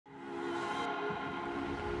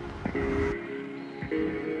I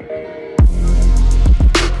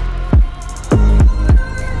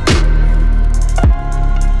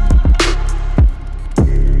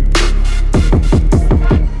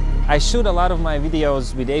shoot a lot of my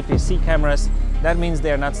videos with APS-C cameras. That means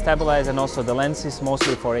they are not stabilized, and also the lenses,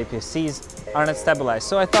 mostly for APS-Cs, are not stabilized.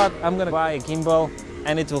 So I thought I'm gonna buy a gimbal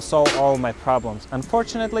and it will solve all my problems.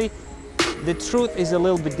 Unfortunately, the truth is a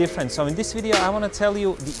little bit different. So in this video, I wanna tell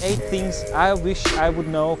you the 8 things I wish I would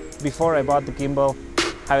know before I bought the gimbal,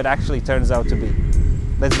 how it actually turns out to be.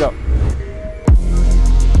 Let's go.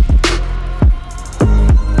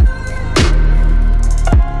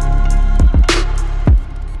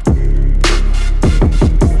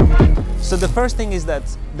 So the first thing is that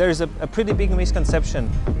there's a pretty big misconception.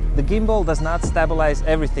 The gimbal does not stabilize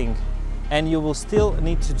everything, and you will still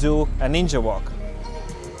need to do a ninja walk.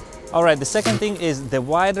 All right, the second thing is the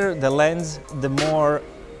wider the lens, the more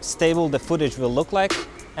stable the footage will look like.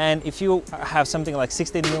 And if you have something like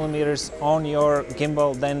 16mm on your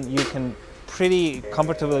gimbal, then you can pretty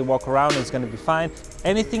comfortably walk around, it's gonna be fine.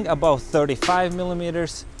 Anything above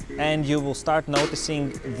 35mm, and you will start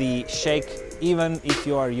noticing the shake even if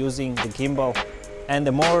you are using the gimbal. And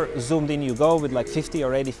the more zoomed in you go with like 50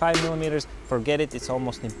 or 85mm, forget it, it's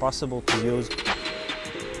almost impossible to use.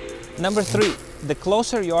 Number 3, the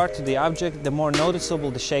closer you are to the object, the more noticeable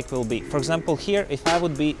the shake will be. For example, here, if I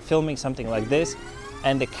would be filming something like this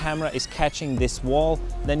and the camera is catching this wall,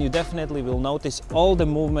 then you definitely will notice all the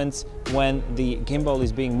movements when the gimbal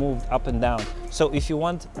is being moved up and down. So if you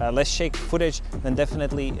want less shake footage, then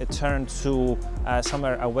definitely turn to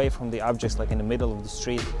somewhere away from the objects, like in the middle of the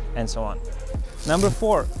street and so on. Number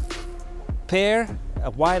 4, pair a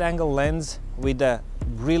wide-angle lens with a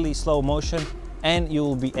really slow motion and you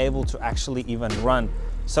will be able to actually even run.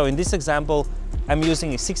 So in this example, I'm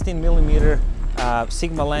using a 16mm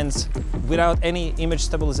Sigma lens without any image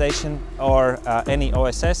stabilization or any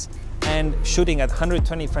OSS, and shooting at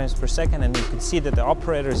 120 frames per second, and you can see that the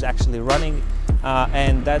operator is actually running,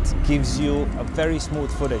 and that gives you a very smooth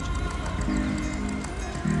footage.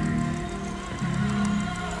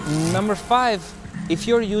 Number 5, if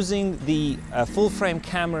you're using the full frame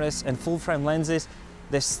cameras and full frame lenses,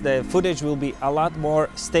 the footage will be a lot more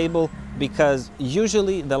stable, because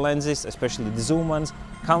usually the lenses, especially the zoom ones,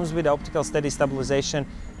 comes with optical steady stabilization,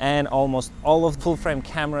 and almost all of full frame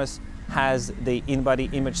cameras has the in-body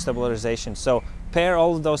image stabilization. So pair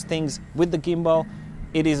all of those things with the gimbal,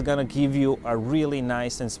 it is gonna give you a really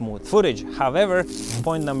nice and smooth footage. However,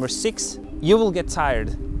 point number 6, you will get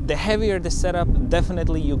tired. The heavier the setup,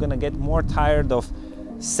 definitely you're gonna get more tired of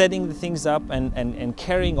setting the things up and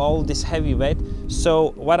carrying all this heavy weight.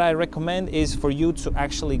 So what I recommend is for you to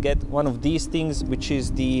actually get one of these things, which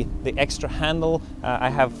is the extra handle.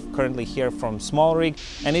 I have currently here from Small Rig,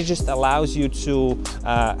 and it just allows you to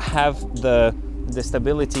have the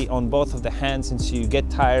stability on both of the hands, and so you get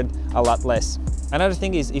tired a lot less. Another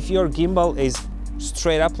thing is, if your gimbal is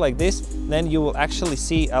straight up like this, then you will actually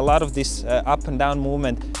see a lot of this up and down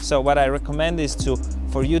movement. So what I recommend is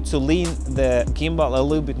for you to lean the gimbal a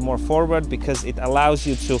little bit more forward, because it allows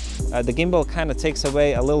you to, the gimbal kind of takes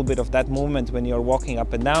away a little bit of that movement when you're walking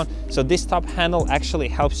up and down. So this top handle actually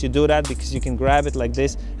helps you do that, because you can grab it like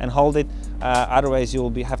this and hold it. Otherwise you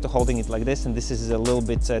will have to holding it like this, and this is a little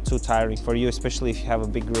bit too tiring for you, especially if you have a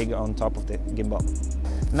big rig on top of the gimbal.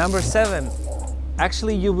 Number 7,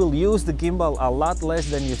 actually you will use the gimbal a lot less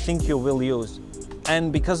than you think you will use.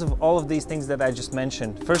 And because of all of these things that I just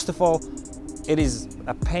mentioned. First of all, it is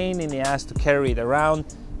a pain in the ass to carry it around.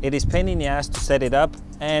 It is pain in the ass to set it up,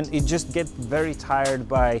 and it just gets very tired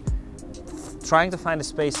by trying to find a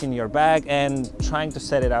space in your bag and trying to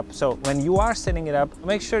set it up. So when you are setting it up,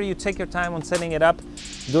 make sure you take your time on setting it up.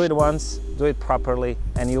 Do it once, do it properly,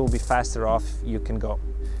 and you'll be faster off you can go.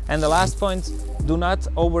 And the last point, do not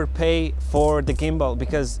overpay for the gimbal,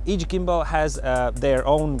 because each gimbal has their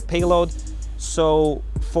own payload. So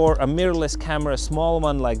for a mirrorless camera, a small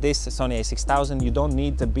one like this, Sony a6000, you don't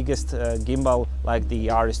need the biggest gimbal like the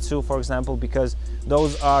RS2, for example, because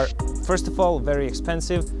those are, first of all, very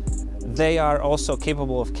expensive. They are also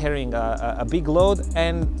capable of carrying a big load,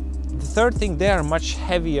 and the third thing, they are much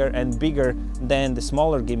heavier and bigger than the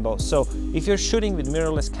smaller gimbals. So if you're shooting with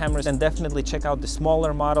mirrorless cameras, then definitely check out the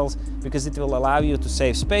smaller models, because it will allow you to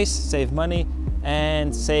save space, save money,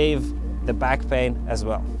 and save the back pain as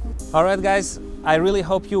well. All right, guys, I really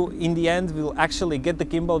hope you in the end will actually get the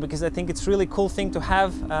gimbal, because I think it's a really cool thing to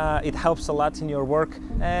have. It helps a lot in your work,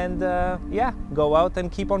 and yeah, go out and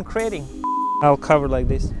keep on creating. I'll cover like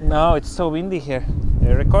this. No, it's so windy here. Are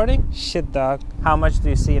you recording? Shit, dog. How much do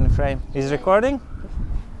you see in the frame? Is it recording?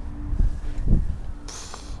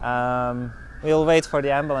 We'll wait for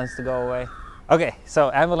the ambulance to go away. Okay,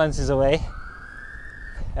 so ambulance is away.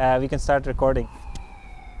 We can start recording.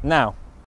 Now,